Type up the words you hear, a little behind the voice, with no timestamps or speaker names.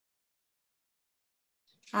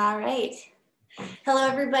All right. Hello,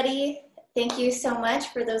 everybody. Thank you so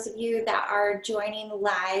much for those of you that are joining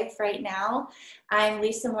live right now. I'm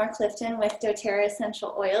Lisa Moore-Clifton with doTERRA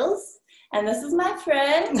Essential Oils, and this is my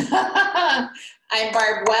friend. I'm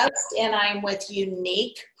Barb West, and I'm with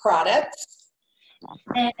Younique products.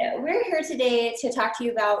 And we're here today to talk to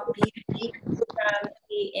you about beauty from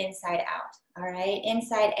the inside out, all right?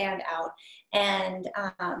 Inside and out. And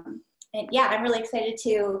yeah, I'm really excited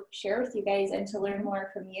to share with you guys and to learn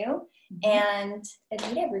more from you and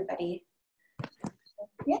meet everybody.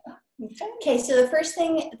 Yeah. Okay, so the first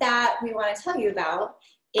thing that we want to tell you about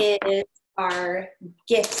is our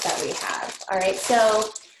gifts that we have. All right, so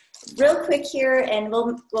real quick here, and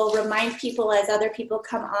we'll remind people as other people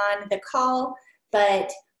come on the call,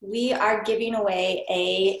 but we are giving away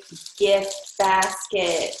a gift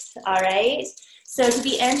basket. All right, so to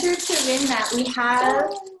be entered to win that, we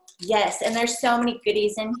have, yes, and there's so many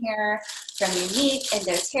goodies in here from Younique and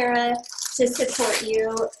doTERRA to support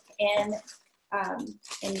you in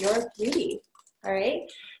your beauty. All right,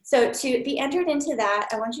 so to be entered into that,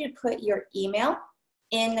 I want you to put your email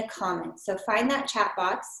in the comments. So find that chat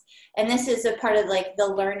box, and this is a part of like the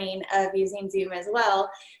learning of using Zoom as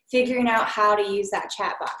well, figuring out how to use that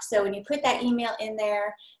chat box. So when you put that email in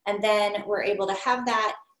there, and then we're able to have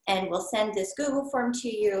that, and we'll send this Google form to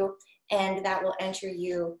you, and that will enter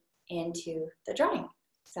you into the drawing.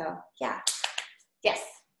 So yeah, yes.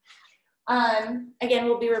 Again,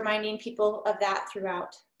 we'll be reminding people of that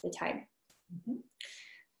throughout the time.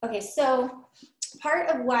 Okay, so part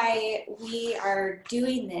of why we are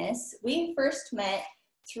doing this, we first met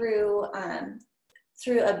through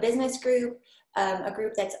a business group, a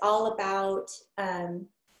group that's all about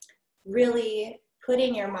really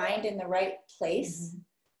putting your mind in the right place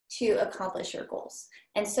to accomplish your goals.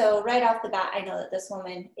 And so right off the bat, I know that this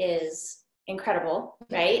woman is incredible,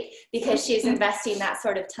 right? Because she's investing that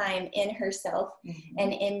sort of time in herself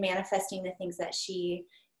and in manifesting the things that she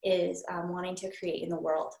is wanting to create in the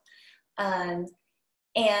world. And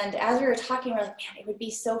as we were talking, we're like, man, it would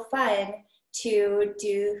be so fun to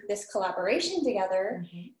do this collaboration together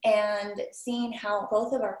and seeing how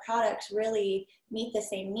both of our products really meet the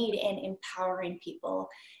same need in empowering people.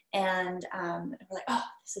 And we're like, oh,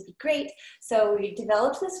 this would be great. So we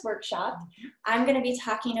developed this workshop. I'm going to be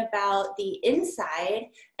talking about the inside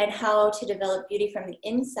and how to develop beauty from the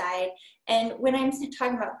inside. And when I'm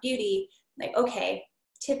talking about beauty, like, okay,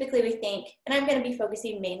 typically we think, and I'm going to be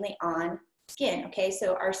focusing mainly on skin. Okay,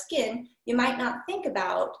 so our skin, you might not think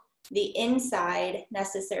about the inside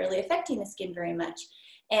necessarily affecting the skin very much.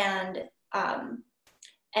 And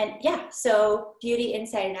yeah, so beauty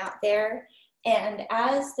inside and out there. And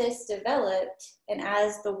as this developed and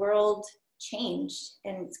as the world changed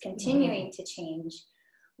and it's continuing to change,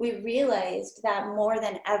 we realized that more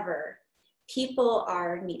than ever, people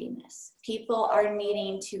are needing this. People are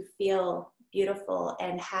needing to feel beautiful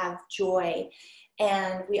and have joy.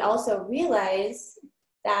 And we also realize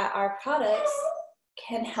that our products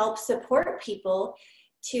can help support people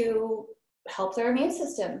to help their immune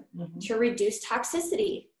system, to reduce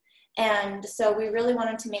toxicity. And so we really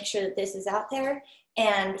wanted to make sure that this is out there.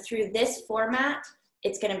 And through this format,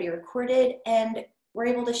 it's going to be recorded and we're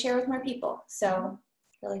able to share with more people. So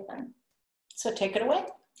really fun. So take it away.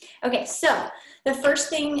 Okay, so the first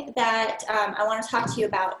thing that I want to talk to you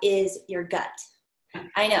about is your gut.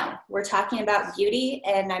 I know we're talking about beauty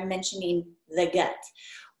and I'm mentioning the gut,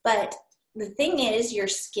 but the thing is your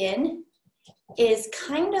skin is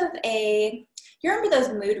kind of you remember those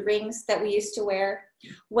mood rings that we used to wear?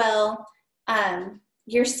 Well,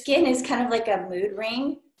 your skin is kind of like a mood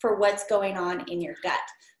ring for what's going on in your gut.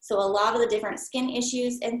 So a lot of the different skin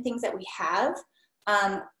issues and things that we have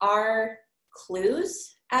are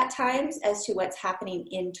clues at times as to what's happening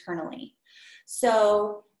internally.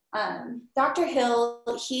 So Dr. Hill,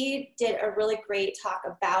 he did a really great talk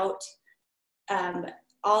about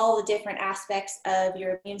all the different aspects of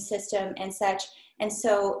your immune system and such. And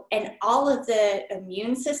so, and all of the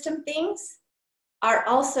immune system things are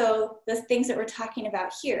also the things that we're talking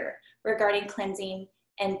about here regarding cleansing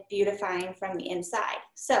and beautifying from the inside.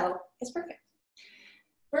 So it's perfect.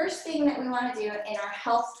 First thing that we want to do in our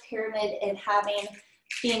health pyramid and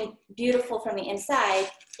being beautiful from the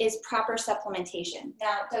inside is proper supplementation.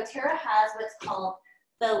 Now, doTERRA has what's called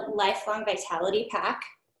the Lifelong Vitality Pack.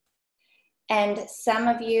 And some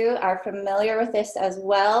of you are familiar with this as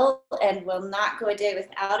well and will not go a day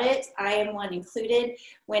without it. I am one included.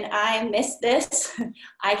 When I miss this,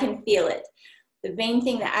 I can feel it. The main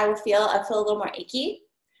thing that I'll feel a little more achy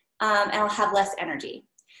and I'll have less energy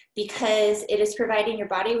because it is providing your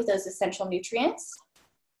body with those essential nutrients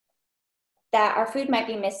that our food might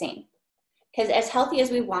be missing. Because as healthy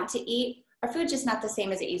as we want to eat, our food's just not the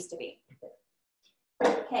same as it used to be.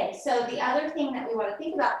 Okay, so the other thing that we want to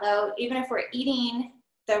think about though, even if we're eating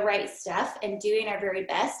the right stuff and doing our very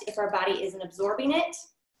best, if our body isn't absorbing it,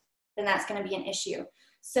 then that's going to be an issue.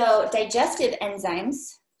 So digestive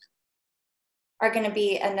enzymes are going to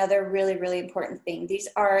be another really, really important thing. It's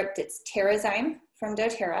Terrazyme from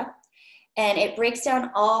doTERRA, and it breaks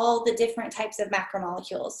down all the different types of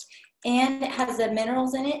macromolecules, and it has the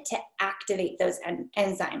minerals in it to activate those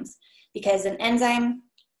enzymes, because an enzyme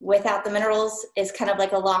without the minerals is kind of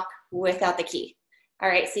like a lock without the key. All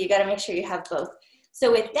right, so you got to make sure you have both.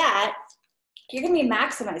 So with that, you're going to be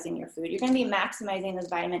maximizing your food. You're going to be maximizing those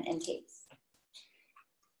vitamin intakes.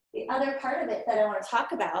 The other part of it that I want to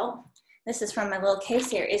talk about, this is from my little case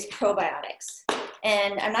here, is probiotics.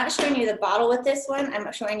 And I'm not showing you the bottle with this one.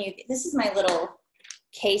 I'm showing you, this is my little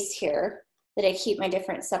case here that I keep my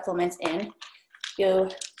different supplements in. You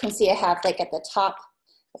can see I have, like, at the top,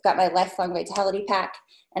 I've got my Lifelong Vitality Pack,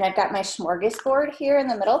 and I've got my smorgasbord here in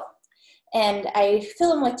the middle. And I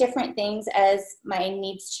fill them with different things as my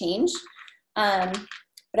needs change. But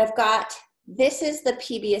I've got, this is the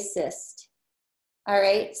PB Assist. All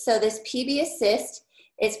right, so this PB Assist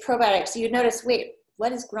is probiotics. You notice, wait,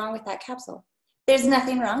 what is wrong with that capsule? There's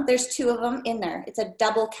nothing wrong. There's 2 of them in there. It's a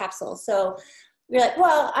double capsule. So you're like,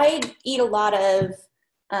 well, I eat a lot of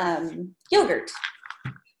yogurt,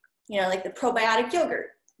 you know, like the probiotic yogurt.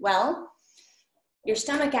 Well, your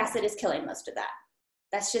stomach acid is killing most of that.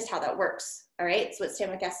 That's just how that works. All right, it's what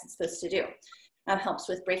stomach acid is supposed to do. Helps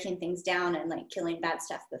with breaking things down and like killing bad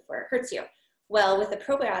stuff before it hurts you. Well, with the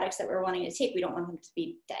probiotics that we're wanting to take, we don't want them to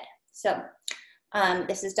be dead. So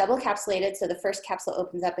this is double capsulated. So the first capsule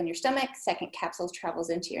opens up in your stomach, second capsule travels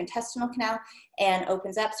into your intestinal canal and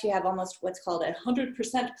opens up. So you have almost what's called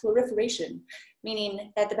 100% proliferation,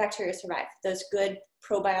 meaning that the bacteria survive. Those good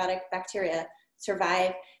probiotic bacteria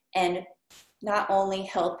survive and not only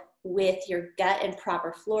help with your gut and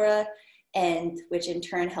proper flora, and which in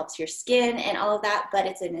turn helps your skin and all of that, but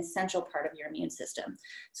it's an essential part of your immune system.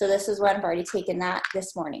 So this is what I've already taken that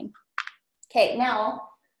this morning. Okay, now,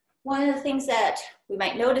 one of the things that we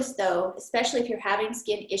might notice though, especially if you're having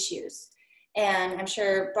skin issues, and I'm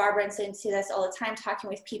sure Barb runs into this all the time talking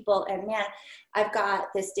with people, and man, I've got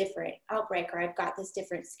this different outbreak, or I've got this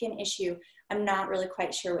different skin issue, I'm not really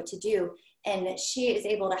quite sure what to do. And she is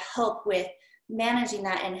able to help with managing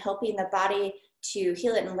that and helping the body to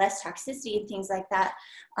heal it and less toxicity and things like that.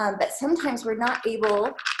 But sometimes we're not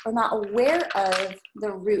able or not aware of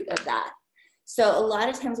the root of that. So a lot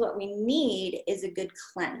of times what we need is a good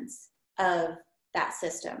cleanse of that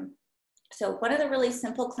system. So one of the really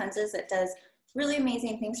simple cleanses that does really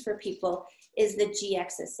amazing things for people is the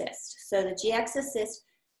GX Assist. So the GX Assist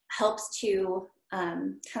helps to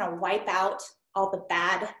kind of wipe out all the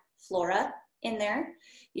bad flora in there.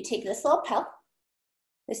 You take this little pill,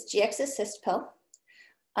 this GX Assist pill,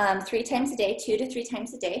 3 times a day, 2 to 3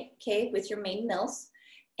 times a day, okay, with your main meals,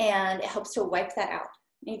 and it helps to wipe that out.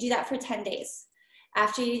 And you do that for 10 days.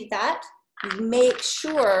 After you do that, make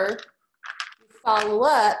sure you follow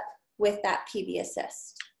up with that PB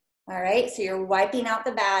Assist. All right, so you're wiping out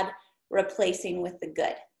the bad, replacing with the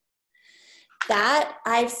good. That,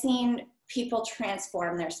 I've seen people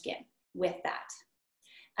transform their skin with that.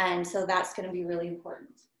 And so that's going to be really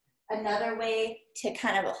important. Another way to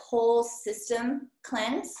kind of a whole system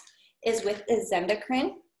cleanse is with the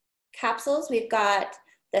Zendocrine capsules. We've got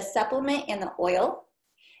the supplement and the oil.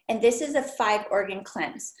 And this is a 5-organ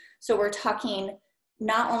cleanse. So we're talking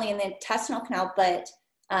not only in the intestinal canal, but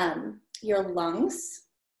your lungs,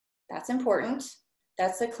 that's important.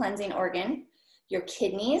 That's a cleansing organ. Your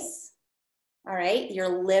kidneys, all right,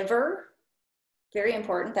 your liver, very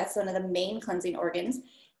important. That's one of the main cleansing organs.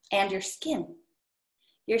 And your skin.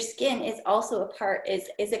 Your skin is also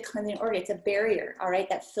is a cleansing organ. It's a barrier, all right,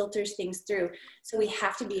 that filters things through. So we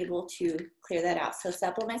have to be able to clear that out. So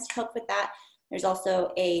supplements help with that. There's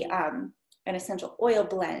also an essential oil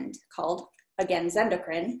blend called, again,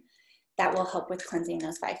 Zendocrine, that will help with cleansing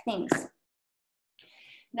those 5 things.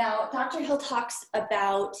 Now, Dr. Hill talks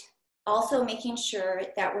about also making sure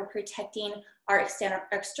that we're protecting our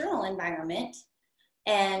external environment,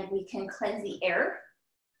 and we can cleanse the air.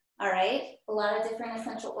 All right, a lot of different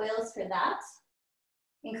essential oils for that,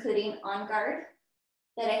 including On Guard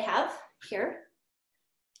that I have here.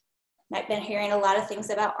 I've been hearing a lot of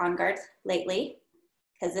things about On Guard lately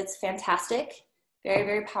because it's fantastic, very,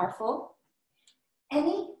 very powerful.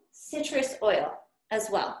 Any citrus oil as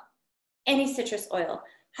well. Any citrus oil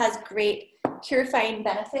has great purifying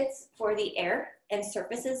benefits for the air and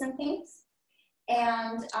surfaces and things.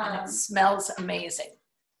 And it smells amazing.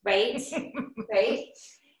 Right, right.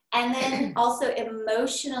 And then also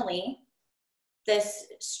emotionally, this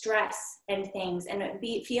stress and things, and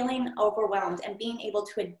feeling overwhelmed and being able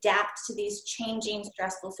to adapt to these changing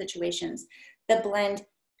stressful situations. The blend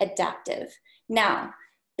Adaptive. Now,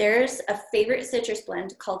 there's a favorite citrus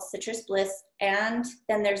blend called Citrus Bliss, and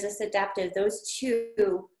then there's this Adaptive. Those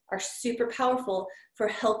two are super powerful for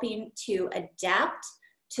helping to adapt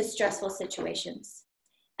to stressful situations.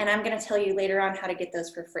 And I'm going to tell you later on how to get those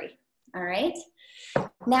for free. All right.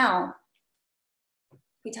 Now,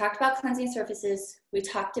 we talked about cleansing surfaces. We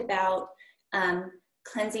talked about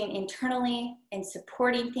cleansing internally and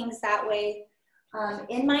supporting things that way.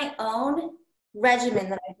 In my own regimen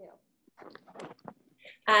that I do,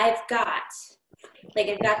 I've got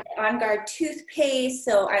the On Guard toothpaste,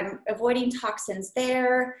 so I'm avoiding toxins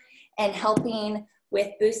there and helping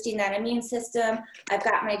with boosting that immune system. I've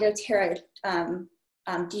got my doTERRA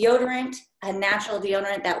deodorant, a natural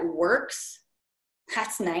deodorant that works.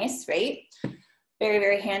 That's nice, right? Very,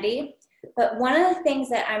 very handy. But one of the things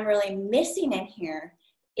that I'm really missing in here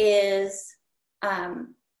is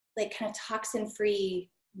like kind of toxin-free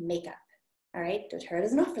makeup. All right, doTERRA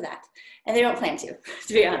doesn't offer that, and they don't plan to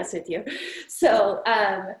be honest with you. So,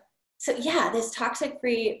 so yeah, this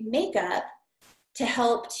toxic-free makeup to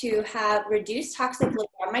help to have reduced toxic load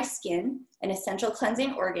on my skin, an essential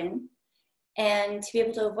cleansing organ, and to be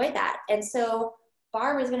able to avoid that. And so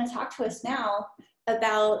Barb is going to talk to us now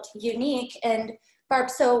about Younique. And Barb,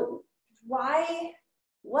 so what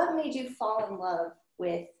made you fall in love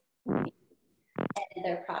with Younique and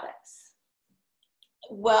their products?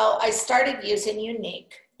 Well, I started using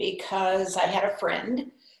Younique because I had a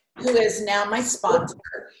friend who is now my sponsor.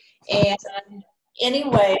 And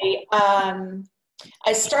anyway,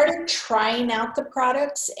 I started trying out the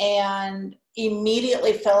products and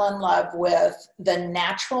immediately fell in love with the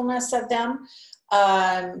naturalness of them.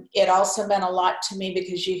 It also meant a lot to me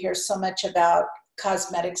because you hear so much about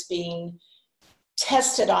cosmetics being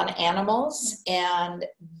tested on animals, and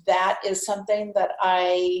that is something that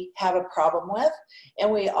I have a problem with,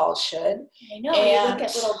 and we all should. I know, and you look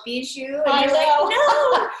at little Bijou, and I you're know.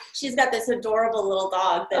 like, no! She's got this adorable little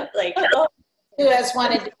dog that like, oh. Who has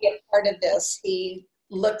wanted to be a part of this. He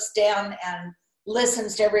looks down and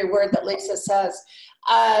listens to every word that Lisa says.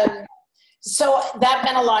 So that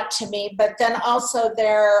meant a lot to me, but then also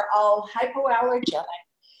they're all hypoallergenic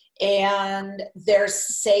and they're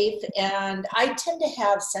safe, and I tend to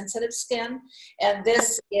have sensitive skin, and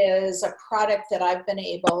this is a product that I've been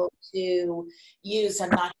able to use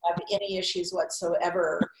and not have any issues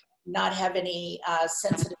whatsoever, not have any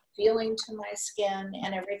sensitive feeling to my skin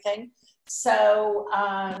and everything. So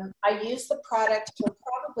I used the product for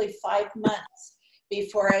probably 5 months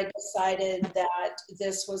before I decided that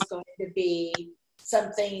this was going to be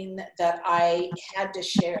something that I had to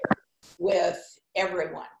share with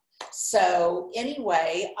everyone. So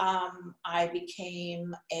anyway, I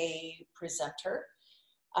became a presenter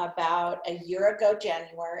about a year ago,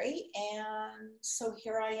 January, and so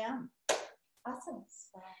here I am. Awesome.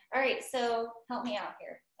 All right, so help me out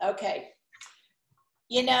here. Okay.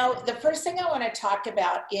 You know, the first thing I want to talk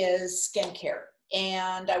about is skincare.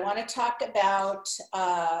 And I want to talk about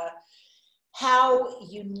how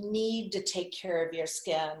you need to take care of your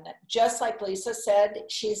skin. Just like Lisa said,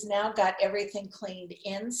 she's now got everything cleaned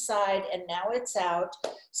inside and now it's out.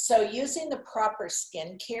 So using the proper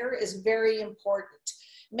skincare is very important.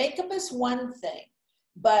 Makeup is one thing,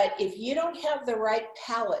 but if you don't have the right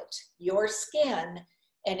palette, your skin,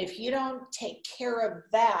 and if you don't take care of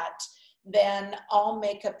that, then all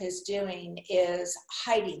makeup is doing is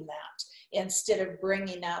hiding that instead of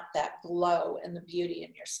bringing out that glow and the beauty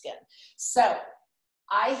in your skin. So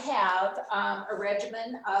I have a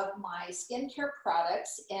regimen of my skincare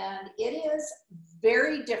products, and it is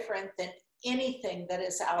very different than anything that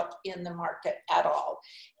is out in the market at all.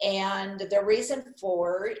 And the reason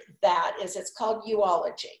for that is it's called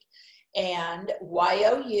Youology. And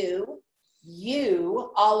Y-O-U,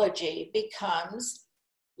 Youology becomes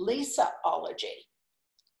Lisaology.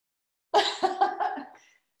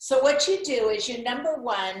 So what you do is number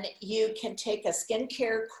one, you can take a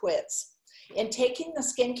skincare quiz. In taking the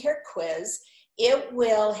skincare quiz, it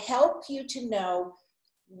will help you to know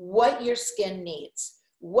what your skin needs.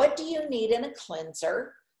 What do you need in a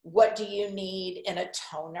cleanser? What do you need in a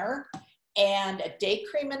toner? And a day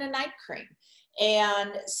cream and a night cream.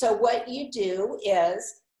 And so what you do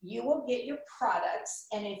is you will get your products,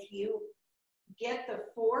 and if you get the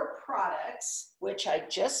 4 products, which I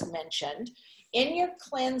just mentioned, in your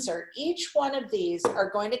cleanser, each one of these are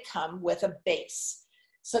going to come with a base.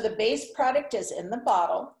 So the base product is in the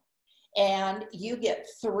bottle, and you get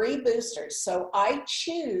 3 boosters. So I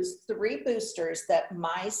choose 3 boosters that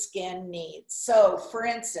my skin needs. So for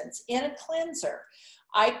instance, in a cleanser,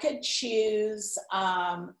 I could choose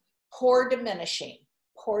pore diminishing.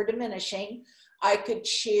 I could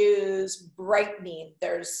choose brightening.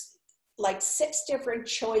 There's like 6 different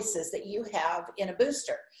choices that you have in a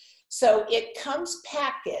booster. So it comes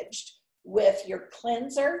packaged with your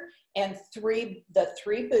cleanser and the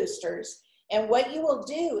 3 boosters. And what you will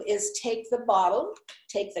do is take the bottle,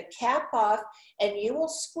 take the cap off, and you will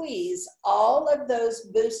squeeze all of those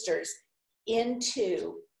boosters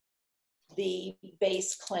into the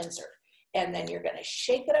base cleanser. And then you're going to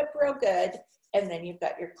shake it up real good, and then you've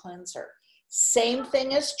got your cleanser. Same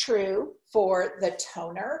thing is true for the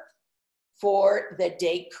toner, for the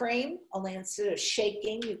day cream, only instead of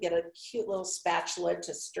shaking, you get a cute little spatula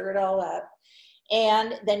to stir it all up.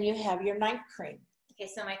 And then you have your night cream. Okay,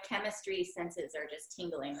 so my chemistry senses are just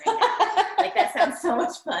tingling right now. Like, that sounds so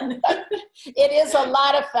much fun. It is a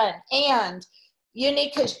lot of fun. And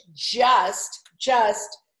Younique has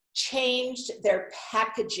just changed their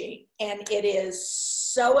packaging, and it is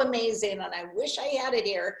so amazing. And I wish I had it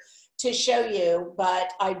here to show you,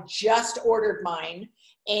 but I just ordered mine.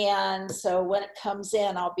 And so when it comes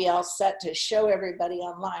in, I'll be all set to show everybody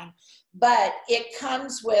online. But it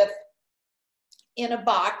comes with, in a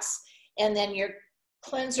box, and then your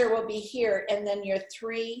cleanser will be here, and then your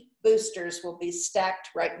 3 boosters will be stacked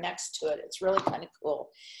right next to it. It's really kind of cool.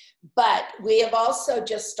 But we have also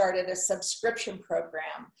just started a subscription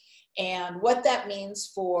program. And what that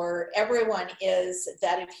means for everyone is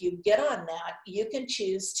that if you get on that, you can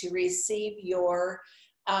choose to receive your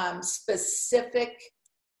specific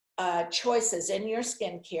choices in your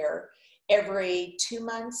skincare every 2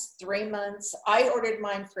 months, 3 months. I ordered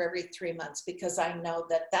mine for every 3 months because I know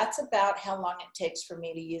that that's about how long it takes for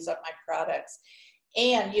me to use up my products.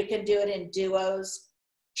 And you can do it in duos,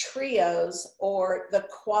 trios, or the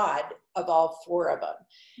quad of all 4 of them.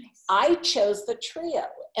 Nice. I chose the trio.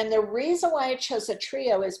 And the reason why I chose a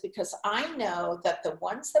trio is because I know that the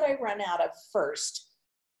ones that I run out of first,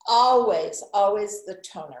 always the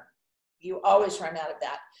toner. You always run out of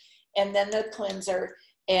that. And then the cleanser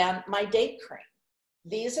and my day cream.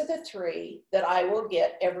 These are the 3 that I will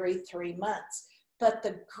get every 3 months. But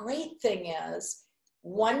the great thing is,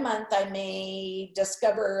 1 month I may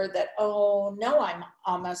discover that, oh no, I'm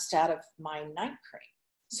almost out of my night cream.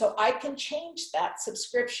 So I can change that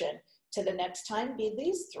subscription to the next time be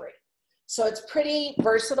these 3. So it's pretty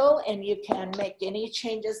versatile, and you can make any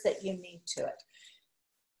changes that you need to it.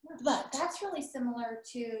 But that's really similar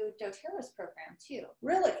to doTERRA's program too.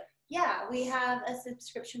 Really? Yeah, we have a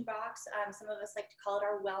subscription box. Some of us like to call it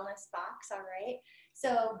our wellness box, all right?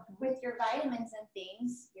 So with your vitamins and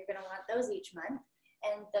things, you're gonna want those each month.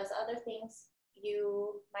 And those other things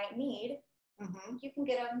you might need, you can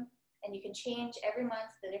get them, and you can change every month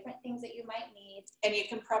the different things that you might need. And you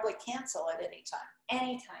can probably cancel at any time.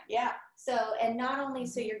 Anytime. Yeah. So, and not only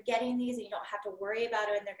so you're getting these and you don't have to worry about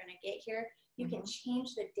it when they're gonna get here, you can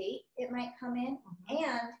change the date it might come in,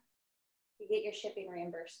 and you get your shipping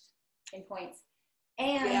reimbursed in points.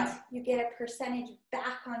 And you get a percentage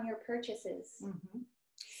back on your purchases.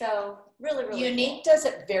 So really, really Younique cool. does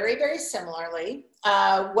it very, very similarly.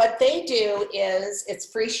 What they do is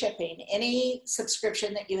it's free shipping. Any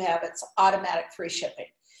subscription that you have, it's automatic free shipping.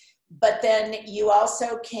 But then you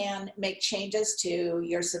also can make changes to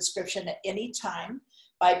your subscription at any time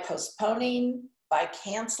by postponing, by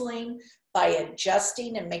canceling, by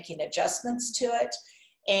adjusting and making adjustments to it.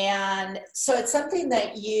 And so it's something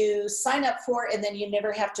that you sign up for, and then you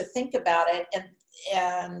never have to think about it.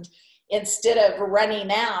 And instead of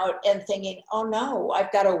running out and thinking, oh no,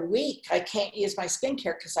 I've got a week, I can't use my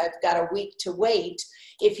skincare because I've got a week to wait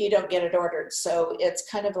if you don't get it ordered. So it's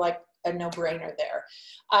kind of like a no-brainer there.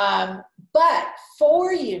 But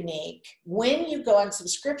for Younique, when you go on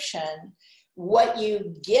subscription, what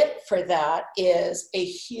you get for that is a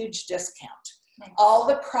huge discount. Nice. All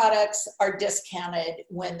the products are discounted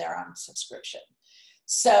when they're on subscription.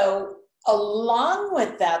 So along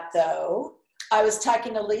with that though, I was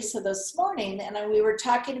talking to Lisa this morning, and we were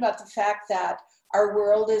talking about the fact that our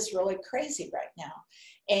world is really crazy right now.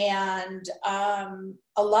 And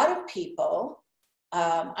a lot of people,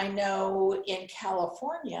 I know in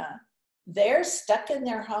California, they're stuck in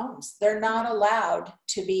their homes. They're not allowed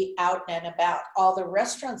to be out and about. All the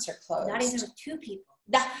restaurants are closed. Not even with 2 people.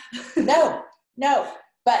 No,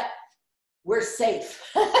 but we're safe.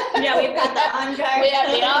 Yeah, we've got the on guard. We have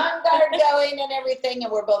the on guard going and everything,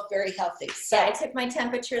 and we're both very healthy. So yeah, I took my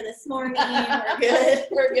temperature this morning. We're good.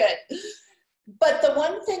 We're good. But the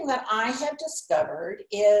one thing that I have discovered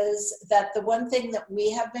is that the one thing that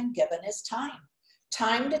we have been given is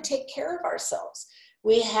time to take care of ourselves.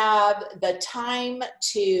 We have the time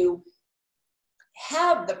to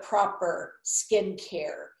have the proper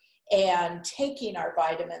skincare and taking our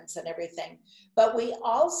vitamins and everything. But we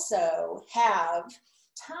also have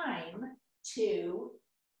time to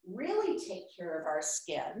really take care of our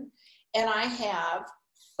skin. And I have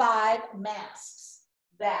 5 masks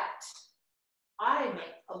that I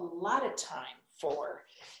make a lot of time for.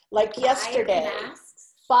 Like yesterday,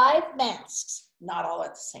 5 masks, not all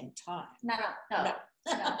at the same time. No.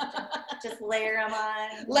 Just layer them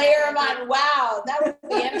on. Layer them on. Wow, that would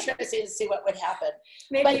be interesting to see what would happen.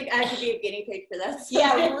 Maybe I could be a guinea pig for that.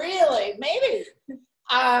 Yeah, really, maybe.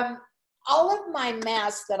 All of my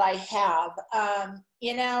masks that I have,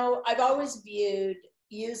 you know, I've always viewed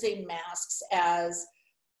using masks as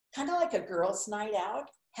kind of like a girls' night out.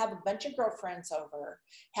 Have a bunch of girlfriends over,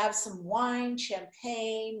 have some wine,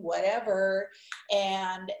 champagne, whatever,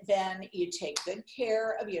 and then you take good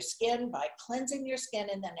care of your skin by cleansing your skin,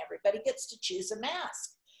 and then everybody gets to choose a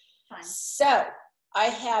mask. Fine. So I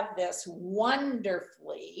have this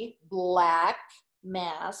wonderfully black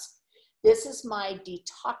mask. This is my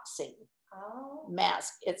detoxing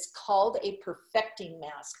mask. It's called a perfecting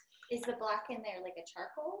mask. Is the black in there like a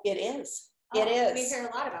charcoal? It is. It is. We hear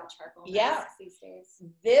a lot about charcoal masks these days.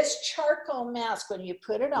 This charcoal mask, when you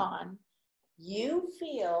put it on, you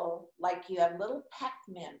feel like you have little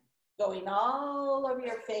Pac-Man going all over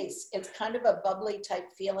your face. It's kind of a bubbly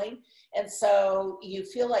type feeling. And so you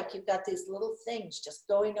feel like you've got these little things just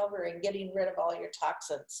going over and getting rid of all your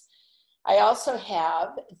toxins. I also have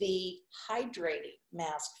the hydrating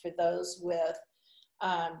mask for those with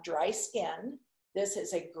dry skin. This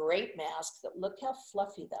is a great mask. Look how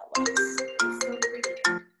fluffy that looks. So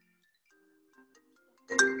pretty.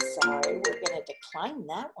 Sorry, we're going to decline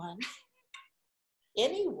that one.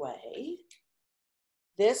 Anyway,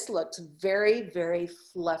 this looks very, very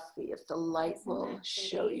fluffy. If the light will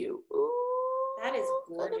show you. Ooh, that is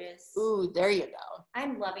gorgeous. Ooh, there you go.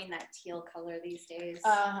 I'm loving that teal color these days.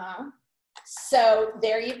 So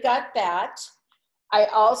there you've got that. I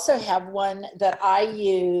also have one that I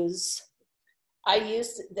use. I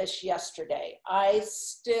used this yesterday. I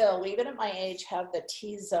still, even at my age, have the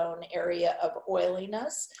T-zone area of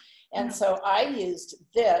oiliness. And so I used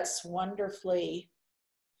this wonderfully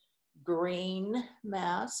green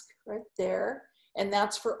mask right there. And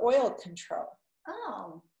that's for oil control.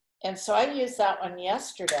 Oh. And so I used that one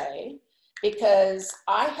yesterday because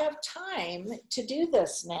I have time to do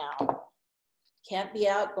this now. Can't be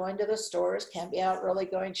out going to the stores, can't be out really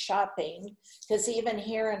going shopping, because even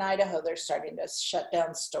here in Idaho, they're starting to shut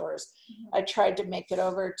down stores. I tried to make it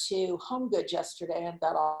over to Home Goods yesterday and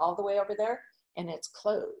got all the way over there, and it's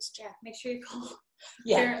closed. Yeah, make sure you call.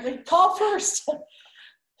 Yeah, Apparently. Call first.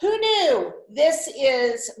 Who knew? This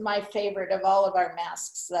is my favorite of all of our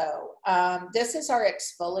masks, though. This is our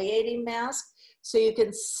exfoliating mask. So you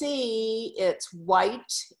can see it's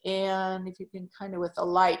white, and if you can kind of with the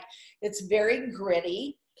light, it's very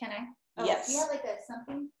gritty. Can I? Oh, yes. Do you have like a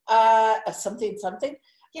something? A something.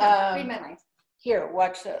 Yeah, read my mind. Here,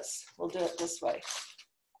 watch this. We'll do it this way.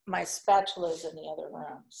 My spatula is in the other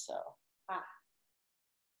room, so.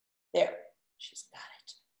 There, she's got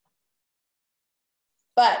it.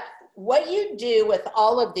 But what you do with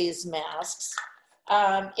all of these masks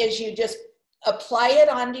is you just apply it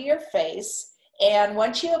onto your face. And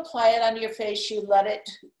once you apply it onto your face, you let it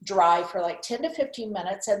dry for like 10 to 15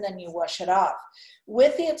 minutes, and then you wash it off.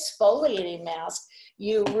 With the exfoliating mask,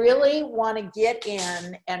 you really want to get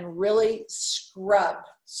in and really scrub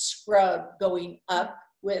going up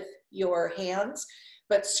with your hands,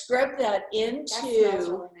 but scrub that into. That smells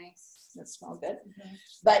really nice. That smells good.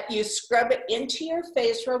 But you scrub it into your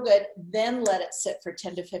face real good, then let it sit for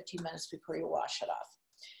 10 to 15 minutes before you wash it off.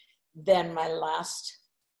 Then my last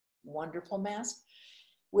wonderful mask.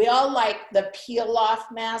 We all like the peel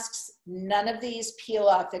off masks. None of these peel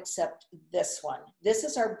off except this one. This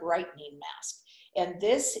is our brightening mask. And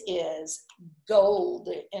this is gold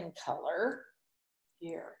in color.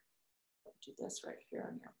 Here, do this right here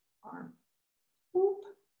on your arm. Whoop.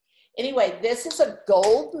 Anyway, this is a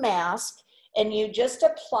gold mask, and you just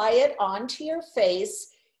apply it onto your face.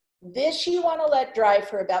 This you want to let dry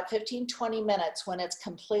for about 15-20 minutes. When it's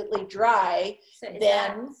completely dry, so is then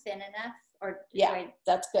that thin enough, or yeah,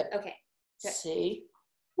 that's good. Okay, good. See,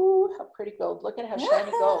 ooh, how pretty gold! Look at how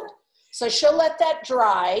shiny gold. So she'll let that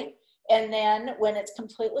dry, and then when it's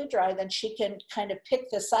completely dry, then she can kind of pick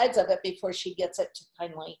the sides of it before she gets it to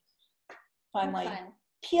finally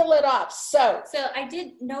peel it off. So I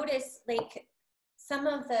did notice, like, some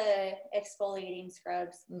of the exfoliating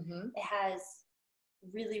scrubs, Mm-hmm. it has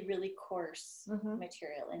really, really coarse Mm-hmm.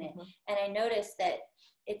 material in it. Mm-hmm. And I noticed that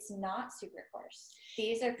it's not super coarse.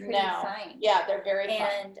 These are pretty No. fine. Yeah, they're very fine.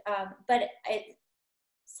 And, but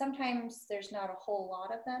sometimes there's not a whole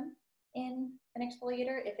lot of them in an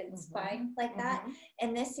exfoliator if it's Mm-hmm. fine like that. Mm-hmm.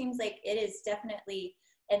 And this seems like it is definitely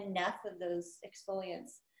enough of those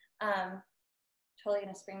exfoliants. Totally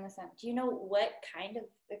gonna spring this on. Do you know what kind of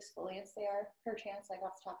exfoliants they are, per chance, like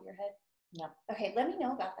off the top of your head? No. Okay, let me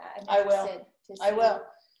know about that. I will. To see. I will.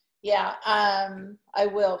 Yeah, I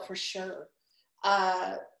will for sure.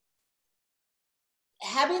 Having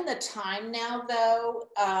the time now, though,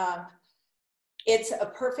 it's a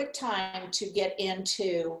perfect time to get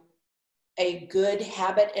into a good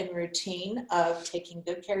habit and routine of taking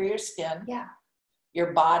good care of your skin, Yeah.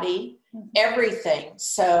 your body, Mm-hmm. everything.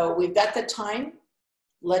 So we've got the time.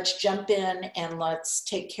 Let's jump in and let's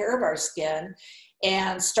take care of our skin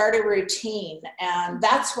and start a routine. And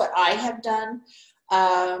that's what I have done.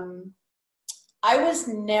 I was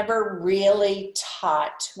never really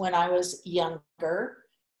taught when I was younger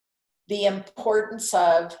the importance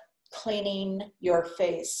of cleaning your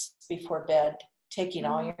face before bed, taking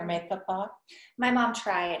all your makeup off. My mom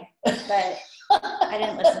tried, but I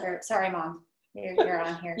didn't listen to her. Sorry, Mom. You're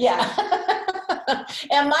on here. Yeah.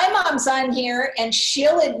 And my mom's on here, and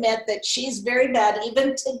she'll admit that she's very bad,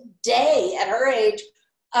 even today at her age,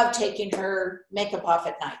 of taking her makeup off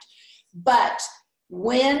at night. But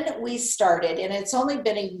when we started, and it's only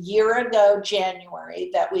been a year ago, January,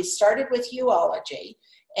 that we started with Younique.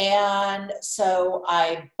 And so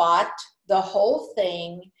I bought the whole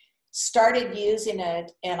thing, started using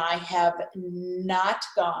it, and I have not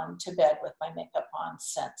gone to bed with my makeup on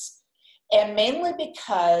since. And mainly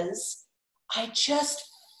because I just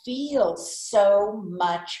feel so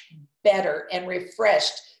much better and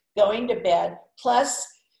refreshed going to bed. Plus,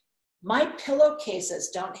 my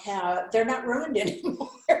pillowcases they're not ruined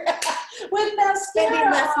anymore with mascara.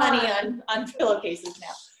 Spending less money on pillowcases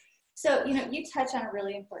now. So, you touch on a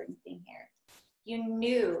really important thing here.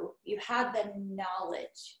 You had the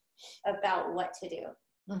knowledge about what to do.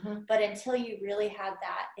 Mm-hmm. But until you really had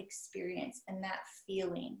that experience and that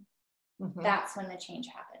feeling, Mm-hmm. that's when the change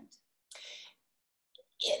happened.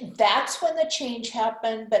 That's when the change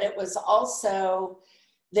happened, but it was also,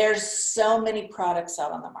 there's so many products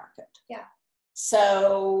out on the market. Yeah.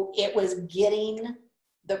 So it was getting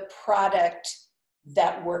the product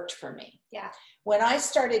that worked for me. Yeah. When I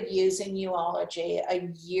started using Younique a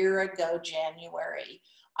year ago, January,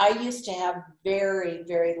 I used to have very,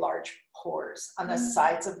 very large pores on the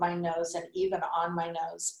sides of my nose and even on my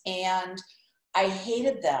nose. And I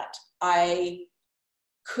hated that. I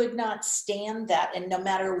could not stand that. And no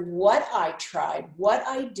matter what I tried, what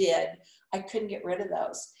I did, I couldn't get rid of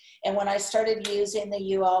those. And when I started using the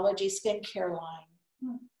Younique skincare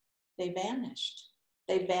line, they vanished.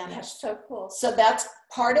 They vanished. That's so cool. So that's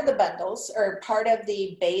part of the bundles, or part of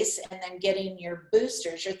the base, and then getting your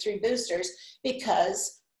boosters, your 3 boosters,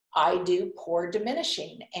 because I do pore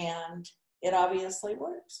diminishing, and it obviously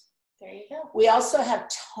works. There you go. We also have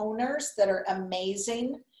toners that are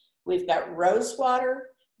amazing. We've got rose water.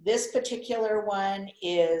 This particular one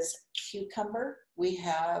is cucumber. We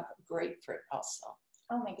have grapefruit also.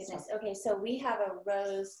 Oh my goodness. Okay, so we have a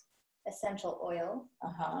rose essential oil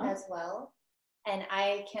as well. And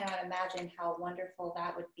I cannot imagine how wonderful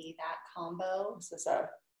that would be, that combo. This is a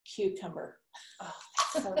cucumber. Oh,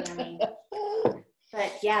 that's so yummy.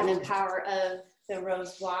 But yeah, the power of the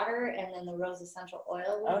rose water and then the rose essential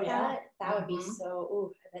oil with that would be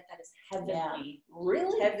so, I bet that is heavenly. Yeah,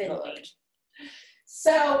 really heavenly. Good.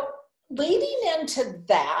 So leading into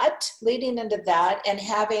that and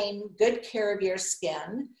having good care of your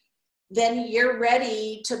skin, then you're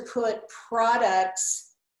ready to put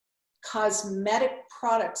products, cosmetic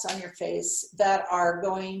products on your face that are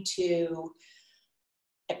going to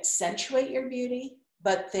accentuate your beauty,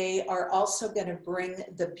 but they are also going to bring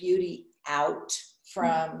the beauty out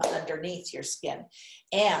from underneath your skin.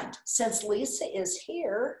 And since Lisa is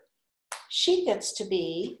here, she gets to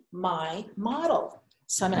be my model.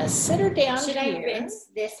 So I'm going to sit her down Should here. I rinse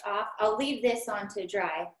this off? I'll leave this on to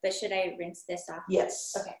dry, but should I rinse this off?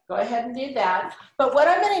 Yes. Okay. Go ahead and do that. But what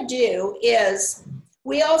I'm going to do is,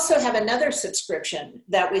 we also have another subscription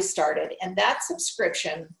that we started, and that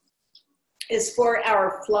subscription is for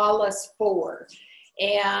our Flawless 4.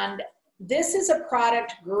 And this is a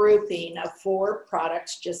product grouping of 4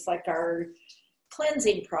 products, just like our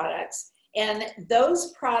cleansing products. And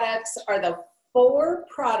those products are the 4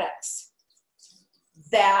 products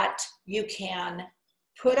that you can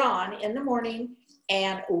put on in the morning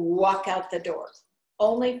and walk out the door.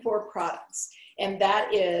 Only 4 products. and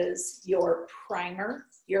that is your primer,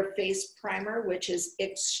 your face primer, which is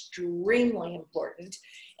extremely important.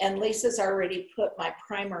 And Lisa's already put my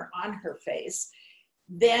primer on her face.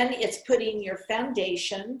 Then it's putting your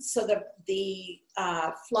foundation. So the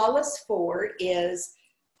Flawless 4 is,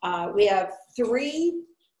 we have 3,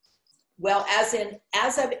 well, as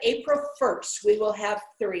of April 1st, we will have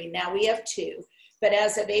 3. Now we have 2, but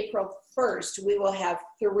as of April 1st, we will have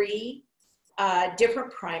 3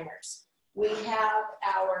 different primers. We have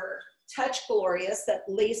our Touch Glorious that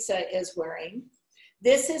Lisa is wearing.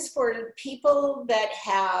 This is for people that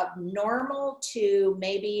have normal to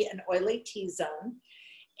maybe an oily T-zone.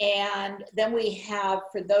 And then we have,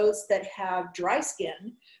 for those that have dry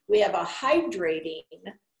skin, we have a hydrating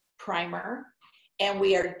primer. And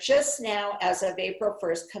we are just now, as of April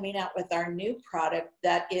 1st, coming out with our new product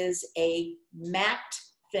that is a matte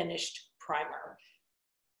finished primer.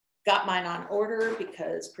 Got mine on order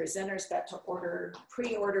because presenters got to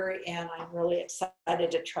pre-order, and I'm really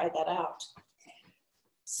excited to try that out.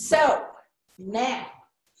 So now,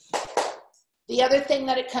 the other thing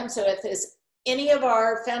that it comes with is any of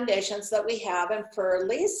our foundations that we have. And for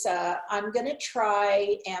Lisa, I'm gonna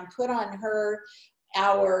try and put on her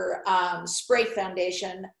our spray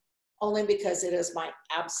foundation, only because it is my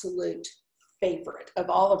absolute favorite of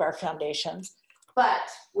all of our foundations. But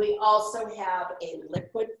we also have a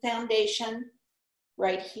liquid foundation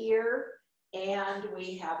right here, and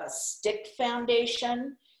we have a stick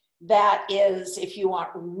foundation that is, if you want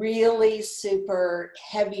really super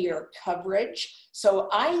heavier coverage. So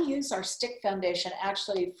I use our stick foundation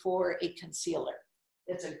actually for a concealer.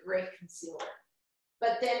 It's a great concealer.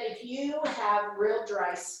 But then if you have real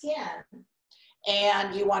dry skin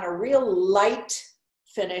and you want a real light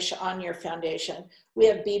finish on your foundation, we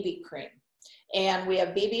have BB cream. And we have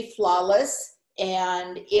BB Flawless,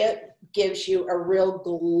 and it gives you a real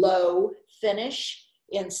glow finish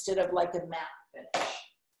instead of like a matte finish.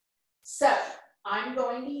 So I'm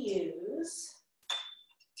going to use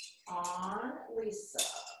on Lisa,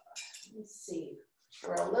 let me see.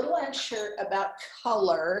 We're a little unsure about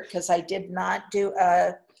color because I did not do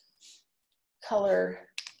a color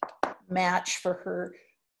match for her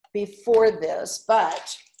before this,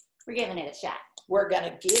 but we're giving it a shot. We're going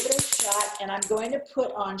to give it a shot, and I'm going to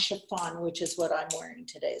put on chiffon, which is what I'm wearing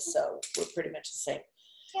today, so we're pretty much the same.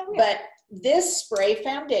 Yeah, but this spray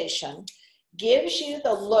foundation gives you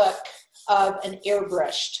the look of an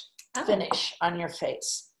airbrushed finish on your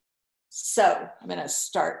face. So I'm going to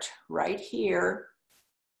start right here.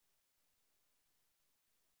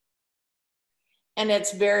 And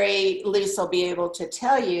it's very, Lisa will be able to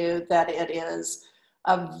tell you that it is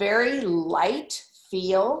a very light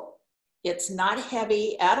feel. It's not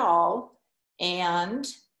heavy at all. And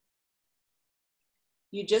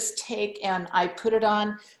you just take, and I put it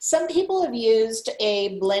on. Some people have used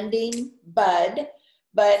a blending bud,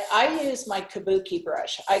 but I use my kabuki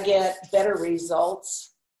brush. I get better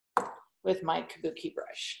results with my kabuki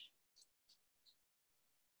brush.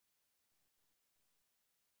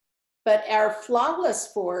 But our Flawless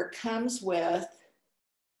 4 comes with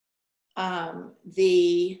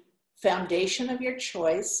the foundation of your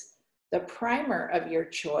choice, the primer of your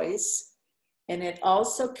choice, and it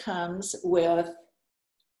also comes with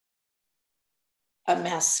a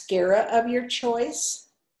mascara of your choice.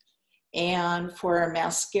 And for our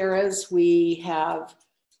mascaras, we have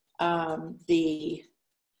you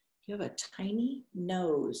have a tiny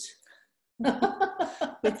nose.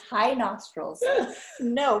 With high nostrils.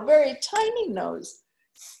 No, very tiny nose.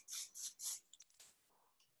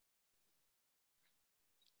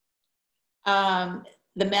 The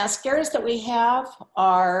mascaras that we have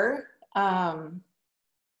are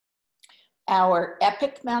our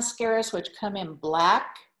Epic mascaras, which come in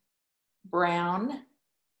black, brown,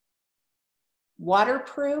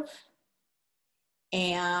 waterproof,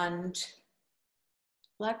 and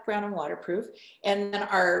black, brown, and waterproof. And then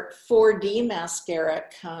our 4D mascara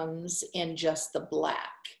comes in just the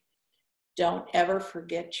black. Don't ever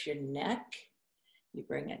forget your neck. You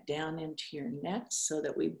bring it down into your neck so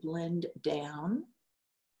that we blend down.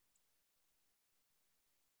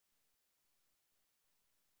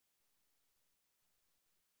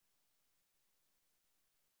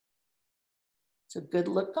 It's a good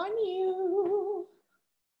look on you.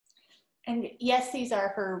 And yes, these are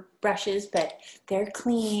her brushes, but they're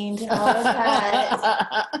cleaned and all of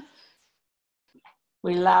that.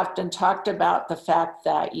 We laughed and talked about the fact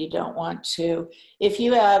that you don't want to, if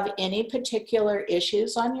you have any particular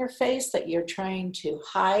issues on your face that you're trying to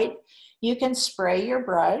hide, you can spray your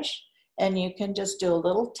brush and you can just do a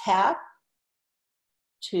little tap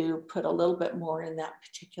to put a little bit more in that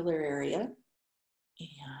particular area.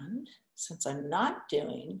 And since I'm not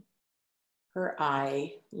doing her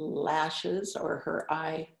eyelashes or her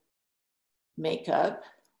eye makeup,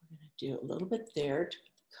 I'm going to do a little bit there to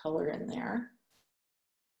put color in there.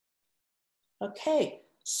 Okay,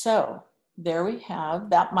 so there we have,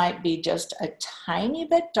 that might be just a tiny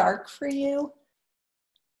bit dark for you.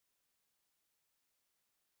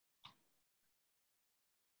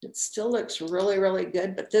 It still looks really, really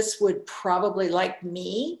good, but this would probably, like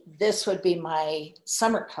me, this would be my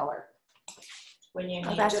summer color. When you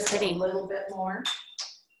need just pretty. A little bit more.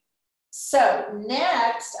 So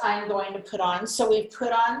next I'm going to put on, so we've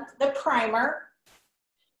put on the primer,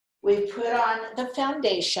 we've put on the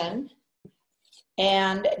foundation,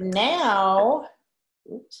 and now,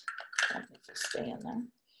 oops, I don't think it'll stay in there.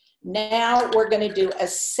 Now we're going to do a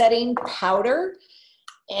setting powder.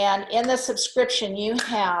 And in the subscription, you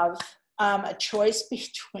have a choice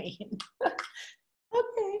between,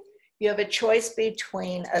 okay, you have a choice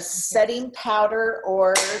between a setting powder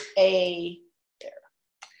or a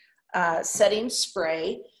setting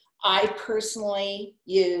spray. I personally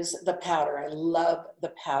use the powder. I love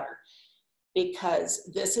the powder because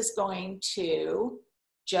this is going to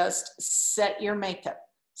just set your makeup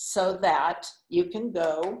so that you can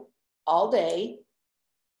go all day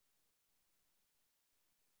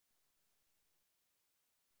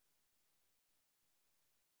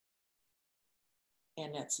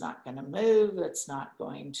and it's not going to move. It's not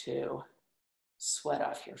going to sweat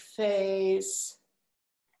off your face.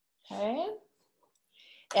 Okay.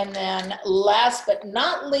 And then last but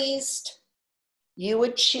not least, you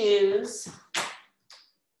would choose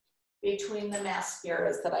between the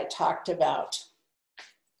mascaras that I talked about.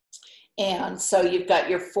 And so you've got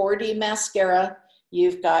your 4D mascara,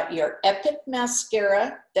 you've got your Epic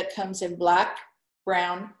mascara that comes in black,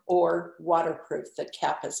 brown, or waterproof. The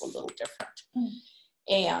cap is a little different.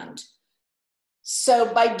 And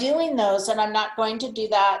so by doing those, and I'm not going to do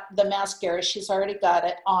that, the mascara, she's already got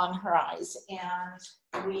it on her eyes,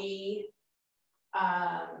 and we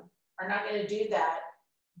are not going to do that.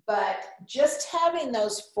 But just having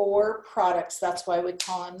those 4 products, that's why we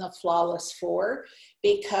call them the Flawless 4,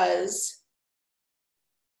 because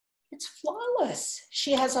it's flawless.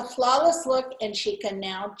 She has a flawless look, and she can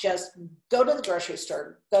now just go to the grocery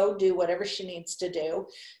store, go do whatever she needs to do.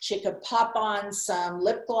 She could pop on some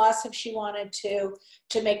lip gloss if she wanted to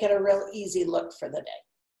make it a real easy look for the day.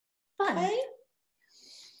 Fun. Okay?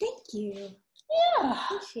 Thank you. Yeah.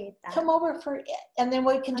 Appreciate that. Come over for it. And then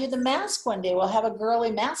we can do the mask one day. We'll have a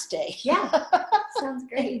girly mask day. Yeah. Sounds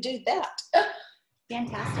great. And do that.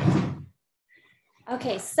 Fantastic.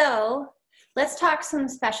 Okay, so let's talk some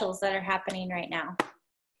specials that are happening right now.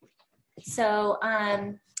 So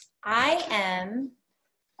I am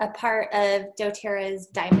a part of doTERRA's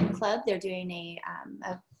Diamond Club. They're doing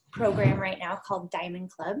a program right now called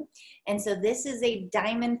Diamond Club. And so this is a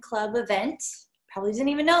Diamond Club event. Probably didn't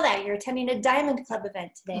even know that. You're attending a Diamond Club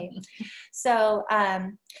event today. So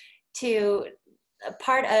to a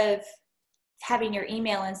part of having your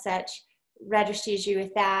email and such registers you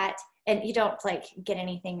with that. And you don't like get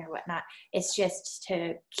anything or whatnot. It's just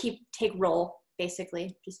to take roll,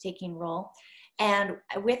 basically, just taking roll. And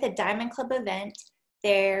with a Diamond Club event,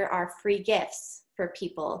 there are free gifts for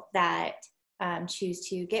people that choose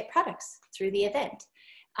to get products through the event.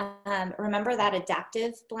 Remember that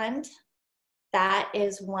adaptive blend? That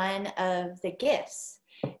is one of the gifts.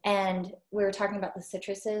 And we were talking about the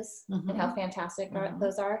citruses and how fantastic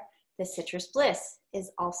those are. The Citrus Bliss is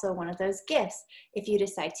also one of those gifts if you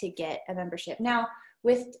decide to get a membership. Now,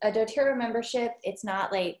 with a doTERRA membership, it's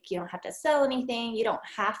not like you don't have to sell anything. You don't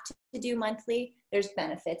have to do monthly. There's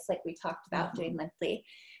benefits like we talked about doing monthly.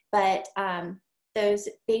 But those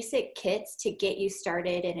basic kits to get you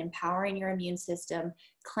started in empowering your immune system,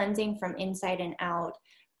 cleansing from inside and out,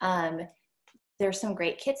 there's some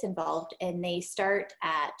great kits involved, and they start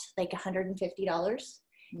at like $150.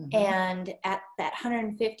 And at that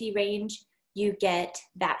 $150 range, you get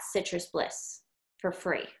that Citrus Bliss for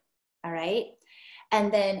free. All right.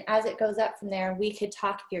 And then as it goes up from there, we could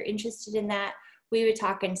talk, if you're interested in that, we would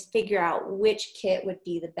talk and figure out which kit would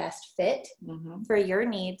be the best fit for your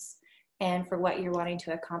needs and for what you're wanting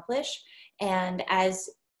to accomplish. And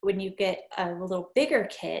when you get a little bigger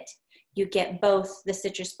kit, you get both the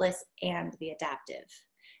Citrus Bliss and the adaptive.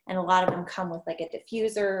 And a lot of them come with like a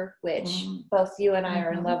diffuser, which both you and I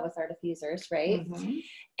are in love with our diffusers, right?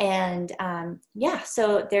 And yeah,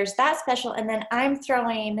 so there's that special. And then I'm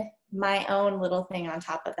throwing my own little thing on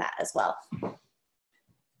top of that as well.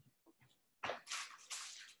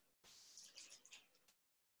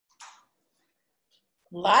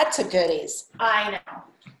 Lots of goodies. I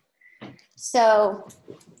know. So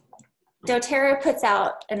doTERRA puts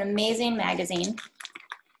out an amazing magazine.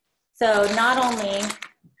 So not only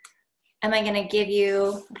am I going to give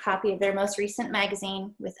you a copy of their most recent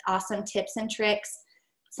magazine with awesome tips and tricks,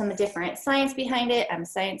 some different science behind it. I'm a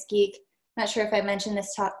science geek. Not sure if I mentioned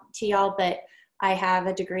this to y'all, but I have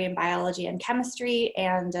a degree in biology and chemistry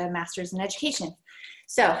and a master's in education.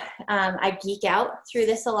 So I geek out through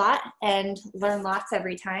this a lot and learn lots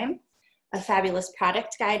every time. A fabulous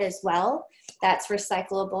product guide as well. That's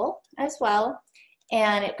recyclable as well.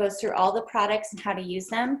 And it goes through all the products and how to use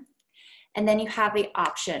them. And then you have the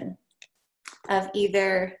option of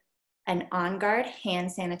either an On Guard hand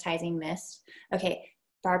sanitizing mist. Okay,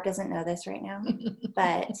 Barb doesn't know this right now,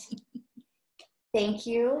 but thank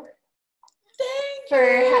you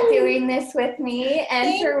for doing this with me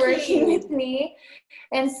and for working with me.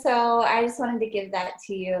 And so I just wanted to give that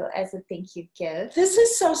to you as a thank you gift. This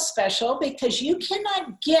is so special because you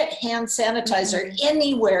cannot get hand sanitizer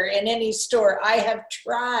anywhere in any store. I have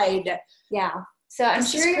tried. Yeah. So I'm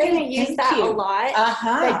sure you're going to use that a lot,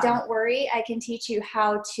 but don't worry. I can teach you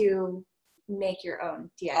how to make your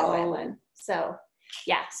own DIY one. So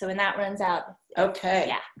yeah, so when that runs out. Okay,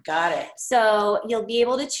 yeah, got it. So you'll be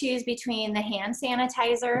able to choose between the hand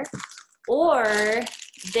sanitizer or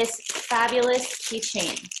this fabulous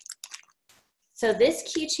keychain. So this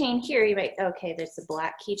keychain here, you might, okay, there's a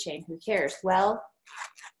black keychain, who cares? Well,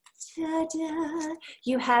 ta-da,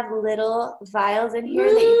 you have little vials in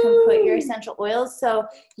here that you can put your essential oils. So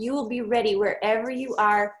you will be ready wherever you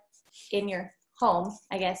are in your home,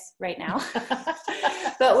 I guess, right now.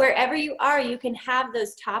 But wherever you are, you can have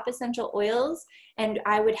those top essential oils, and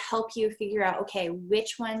I would help you figure out, okay,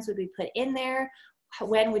 which ones would we put in there?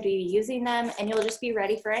 When would we be using them? And you'll just be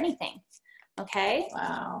ready for anything. Okay?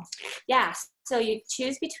 Wow. Yeah. So you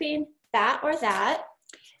choose between that or that.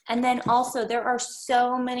 And then also there are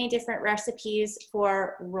so many different recipes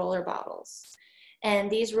for roller bottles. And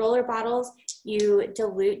these roller bottles, you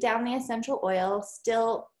dilute down the essential oil,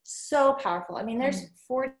 still so powerful. I mean, there's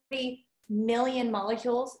 40 million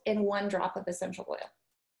molecules in one drop of essential oil.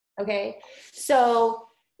 Okay. So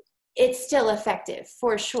it's still effective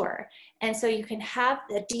for sure. And so you can have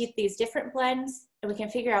these different blends, and we can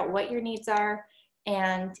figure out what your needs are,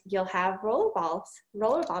 and you'll have roller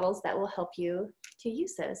bottles that will help you to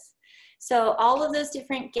use this. So all of those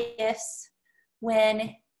different gifts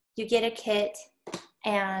when you get a kit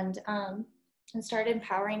and start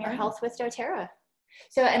empowering your health with doTERRA.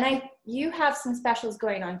 So, and you have some specials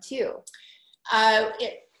going on too.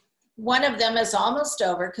 One of them is almost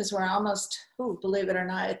over because we're almost, believe it or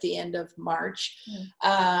not, at the end of March.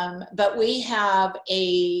 But we have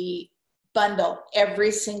a bundle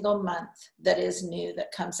every single month that is new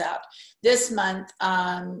that comes out. This month,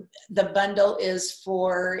 the bundle is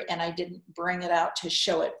for, and I didn't bring it out to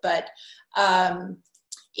show it, but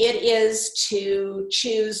it is to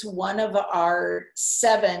choose one of our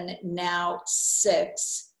 7, now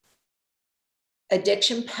 6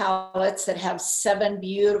 addiction palettes that have 7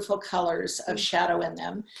 beautiful colors of shadow in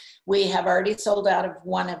them. We have already sold out of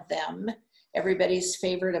one of them. Everybody's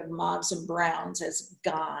favorite of mauves and browns is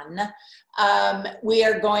gone. We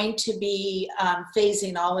are going to be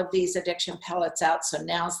phasing all of these addiction palettes out, so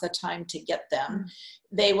now's the time to get them.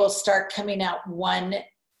 They will start coming out one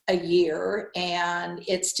a year, and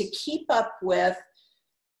it's to keep up with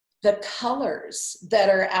the colors that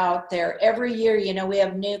are out there. Every year, you know, we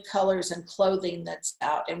have new colors and clothing that's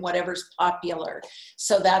out and whatever's popular.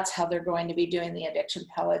 So that's how they're going to be doing the addiction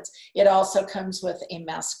palettes. It also comes with a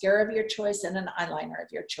mascara of your choice and an eyeliner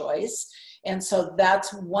of your choice. And so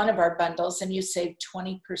that's one of our bundles, and you save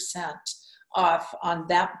 20% off on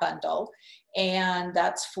that bundle. And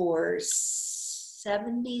that's for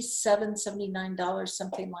 $77, $79,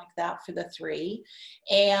 something like that for the 3.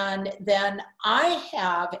 And then I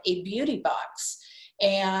have a beauty box,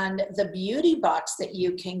 and the beauty box that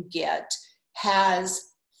you can get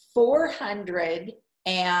has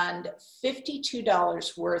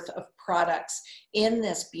 $452 worth of products in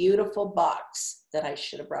this beautiful box that I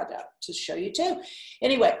should have brought up to show you too.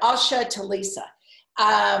 Anyway, I'll show it to Lisa.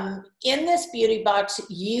 In this beauty box,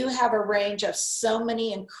 you have a range of so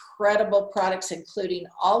many incredible products, including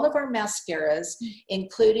all of our mascaras,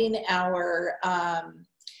 including our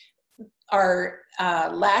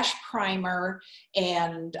lash primer,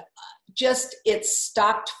 and just it's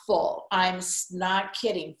stocked full. I'm not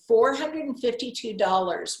kidding.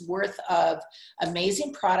 $452 worth of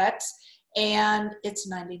amazing products, and it's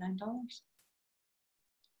 $99.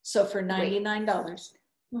 So for $99,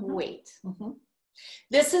 wait.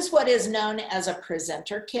 This is what is known as a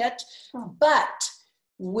presenter kit, but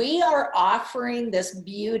we are offering this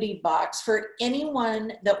beauty box for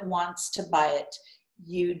anyone that wants to buy it.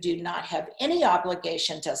 You do not have any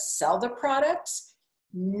obligation to sell the products,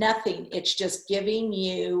 nothing. It's just giving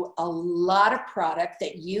you a lot of product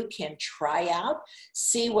that you can try out,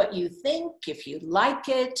 see what you think, if you like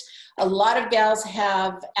it. A lot of gals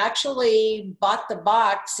have actually bought the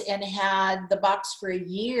box and had the box for a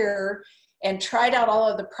year and tried out all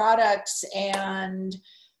of the products and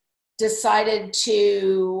decided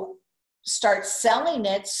to start selling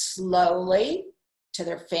it slowly to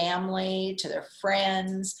their family, to their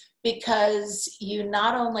friends, because you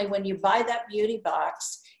not only, when you buy that beauty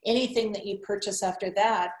box, anything that you purchase after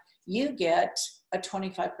that, you get a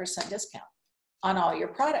 25% discount on all your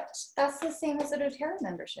products. That's the same as a doTERRA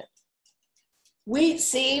membership. We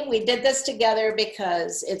did this together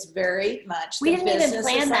because it's very much we didn't even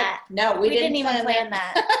plan that. No, we didn't even plan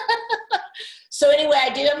that. So anyway, I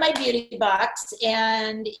do have my beauty box,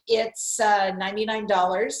 and it's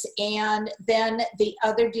 $99. And then the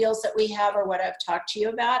other deals that we have are what I've talked to you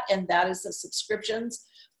about, and that is the subscriptions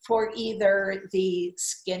for either the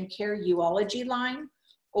skincare Youology line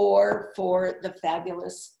or for the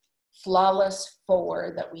fabulous Flawless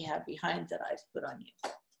 4 that we have behind that I've put on you.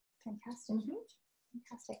 Fantastic.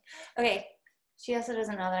 Fantastic. Okay. She also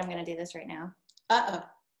doesn't know that I'm going to do this right now.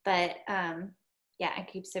 But yeah, I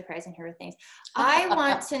keep surprising her with things. I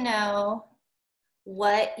want to know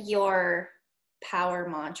what your power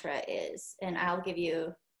mantra is, and I'll give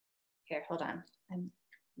you, here, hold on.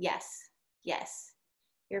 Yes.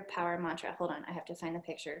 Your power mantra. Hold on. I have to find the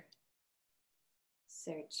picture.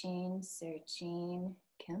 Searching.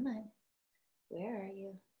 Come on. Where are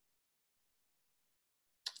you?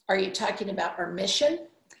 Are you talking about our mission?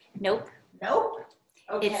 Nope.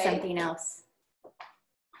 Okay. It's something else.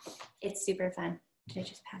 It's super fun. Did I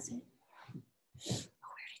just pass it? Oh, where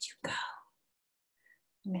did you go?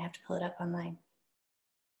 I'm gonna have to pull it up online.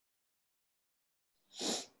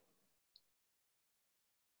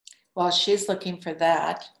 While she's looking for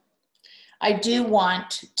that, I do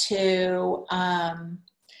want to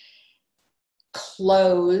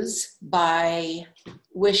close by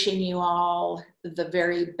wishing you all the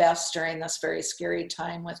very best during this very scary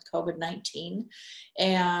time with COVID-19,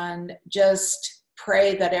 and just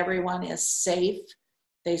pray that everyone is safe,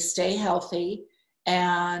 they stay healthy,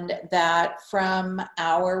 and that from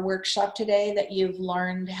our workshop today that you've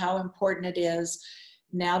learned how important it is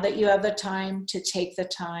now that you have the time to take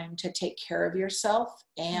care of yourself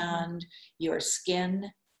and your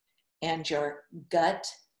skin and your gut.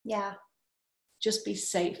 Yeah. Just be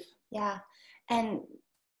safe. Yeah. And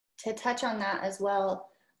to touch on that as well,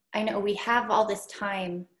 I know we have all this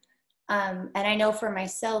time. And I know for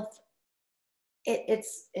myself,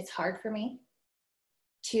 it's hard for me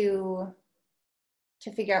to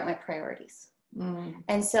figure out my priorities.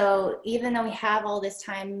 And so even though we have all this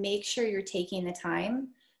time, make sure you're taking the time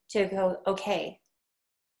to go, okay,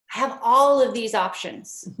 I have all of these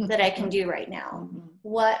options that I can do right now.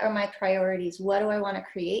 What are my priorities? What do I want to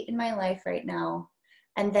create in my life right now?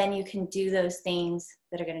 And then you can do those things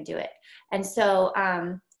that are going to do it. And so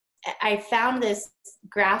I found this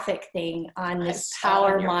graphic thing on this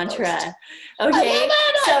power mantra. Okay.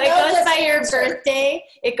 So it goes by your birthday.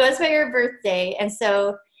 It goes by your birthday. And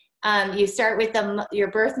so you start with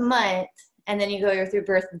your birth month, and then you go through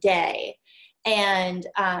birthday. And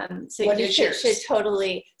so what you should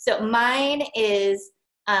totally. So mine is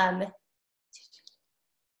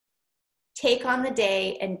take on the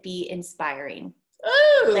day and be inspiring.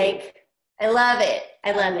 Ooh. Like, I love it.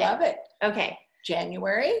 I love it. Okay.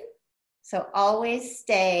 January. So always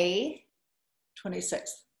stay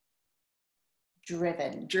 26th.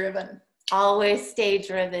 Driven. Always stay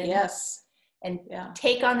driven. Yes. And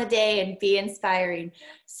take on the day and be inspiring.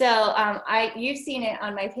 So you've seen it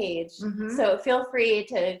on my page. So feel free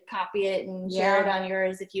to copy it and share it on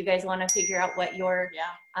yours if you guys want to figure out what your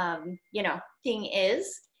thing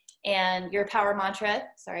is. And your power mantra.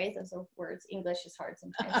 Sorry, those are words. English is hard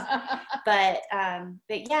sometimes. but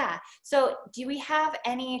yeah. So do we have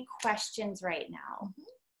any questions right now?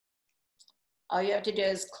 All you have to do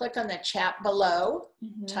is click on the chat below,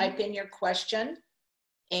 type in your question,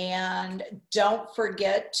 and don't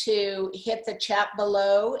forget to hit the chat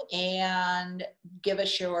below and give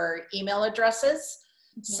us your email addresses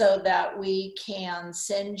so that we can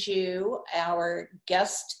send you our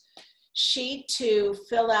guest sheet to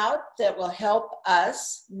fill out that will help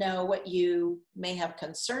us know what you may have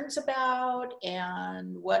concerns about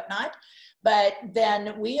and whatnot. But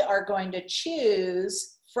then we are going to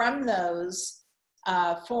choose from those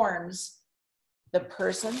forms the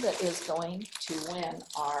person that is going to win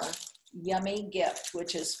our yummy gift,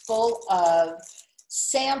 which is full of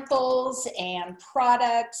samples and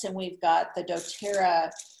products. And we've got the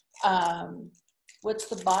doTERRA What's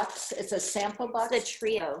the box? It's a sample box? It's the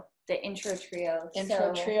trio, the intro trio.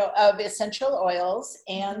 Trio of essential oils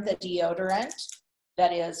and the deodorant.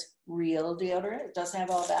 That is real deodorant. It doesn't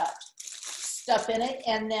have all that stuff in it.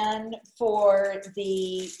 And then for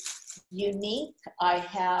the Younique, I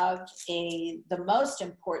have the most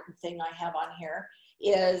important thing I have on here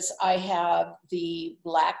is I have the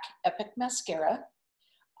Black Epic Mascara.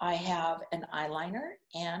 I have an eyeliner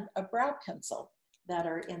and a brow pencil that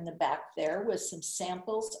are in the back there with some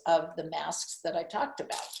samples of the masks that I talked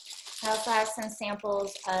about. I also have some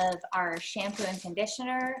samples of our shampoo and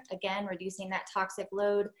conditioner, again, reducing that toxic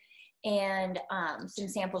load, and some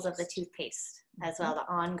samples of the toothpaste as well,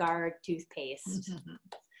 the On Guard toothpaste.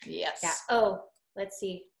 Yes. Yeah. Oh, let's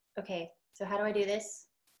see. Okay, so how do I do this?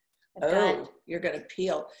 You're going to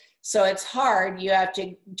peel. So it's hard. You have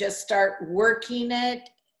to just start working it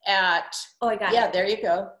at. Oh, I got it. Yeah, there you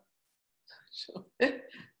go. It's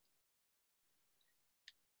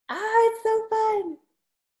so fun.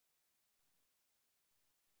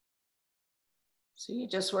 So you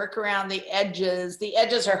just work around the edges. The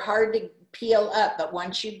edges are hard to peel up, but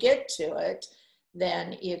once you get to it,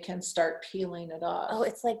 then you can start peeling it off. Oh,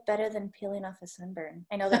 it's like better than peeling off a sunburn.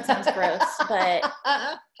 I know that sounds gross, but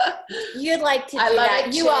you'd like to do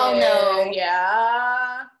that. You all know.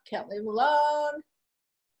 Yeah. Can't leave alone.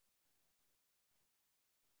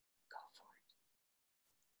 Go for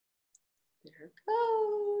it. There it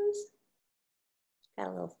goes. Got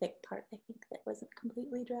a little thick part, I think, that wasn't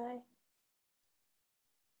completely dry.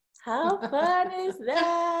 How fun is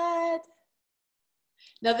that?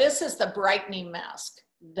 Now this is the brightening mask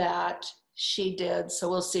that she did. So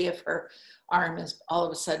we'll see if her arm is all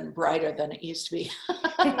of a sudden brighter than it used to be.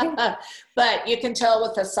 But you can tell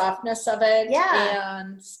with the softness of it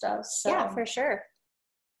and stuff. So. Yeah, for sure.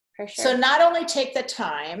 For sure. So not only take the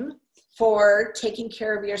time for taking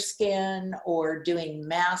care of your skin or doing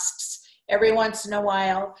masks every once in a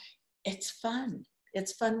while, it's fun.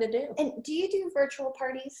 It's fun to do. And do you do virtual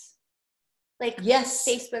parties? Like yes,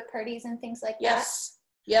 Facebook parties and things like that?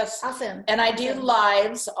 Yes. Awesome. And I do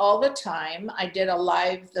lives all the time. I did a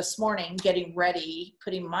live this morning getting ready,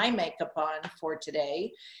 putting my makeup on for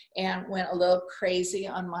today, and went a little crazy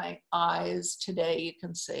on my eyes today, you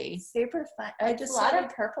can see. Super fun. I just a lot of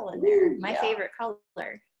purple in there. My favorite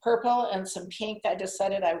color. Purple and some pink. I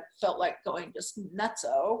decided I felt like going just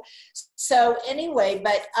nutso. So anyway,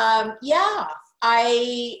 but yeah,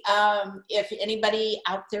 if anybody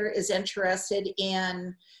out there is interested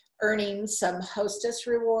in earning some hostess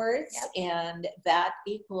rewards, and that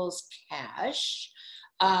equals cash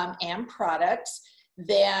and products,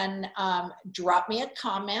 then drop me a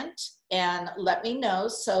comment and let me know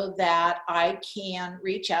so that I can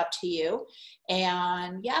reach out to you.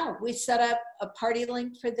 And yeah, we set up a party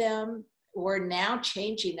link for them. We're now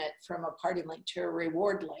changing it from a party link to a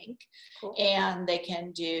reward link. Cool. And they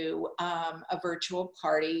can do a virtual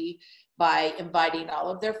party by inviting all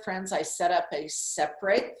of their friends. I set up a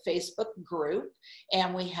separate Facebook group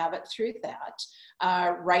and we have it through that.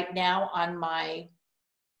 Right now on my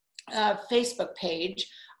Facebook page,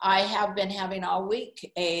 I have been having all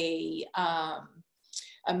week a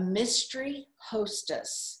mystery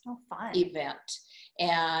hostess event.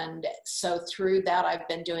 And so through that, I've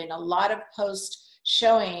been doing a lot of posts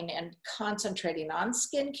showing and concentrating on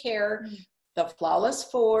skincare, the Flawless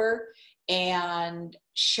 4, and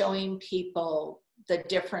showing people the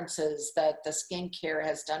differences that the skincare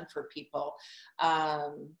has done for people.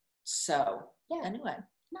 So yeah, anyway.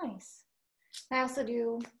 Nice. I also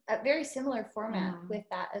do a very similar format with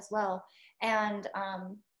that as well. And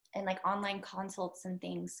like online consults and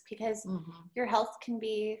things, because our health can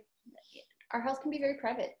be very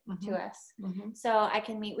private to us. So I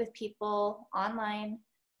can meet with people online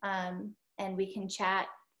and we can chat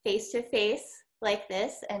face to face like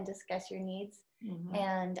this and discuss your needs.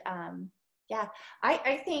 And yeah,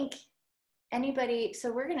 I think anybody,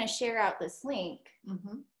 so we're going to share out this link.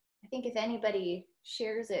 I think if anybody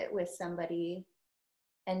shares it with somebody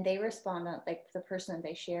and they respond, like the person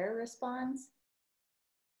they share responds,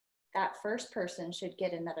 that first person should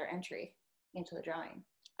get another entry into the drawing.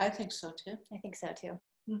 I think so too. I think so too.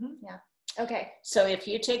 Yeah. Okay. So if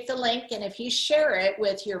you take the link and if you share it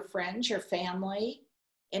with your friends, your family,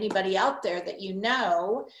 anybody out there that you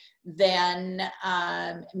know, then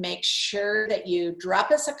make sure that you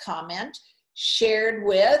drop us a comment, shared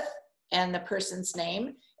with, and the person's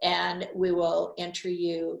name, and we will enter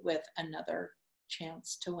you with another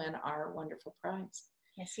chance to win our wonderful prize.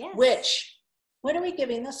 Yes. When are we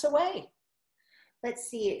giving this away? Let's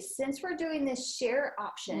see. Since we're doing this share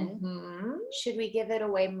option, should we give it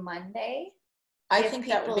away Monday? I think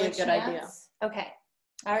that would be a good idea. Okay.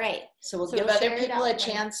 All right. So we'll So give we'll other share it people out a then.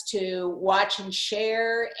 chance to watch and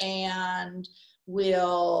share, and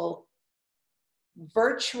we'll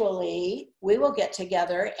virtually, we will get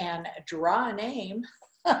together and draw a name.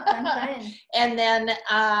 Fun. And then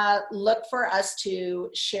look for us to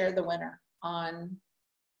share the winner on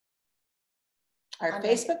our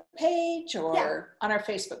Facebook page or on our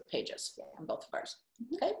Facebook pages, on both of ours.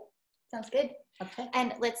 Okay. Sounds good. Okay.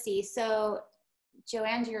 And let's see. So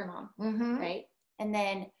Joanne's your mom, right? And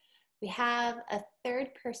then we have a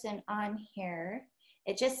third person on here.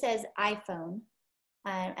 It just says iPhone.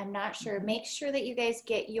 I'm not sure. Make sure that you guys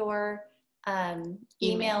get your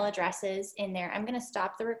email addresses in there. I'm going to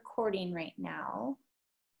stop the recording right now,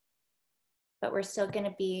 but we're still going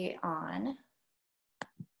to be on.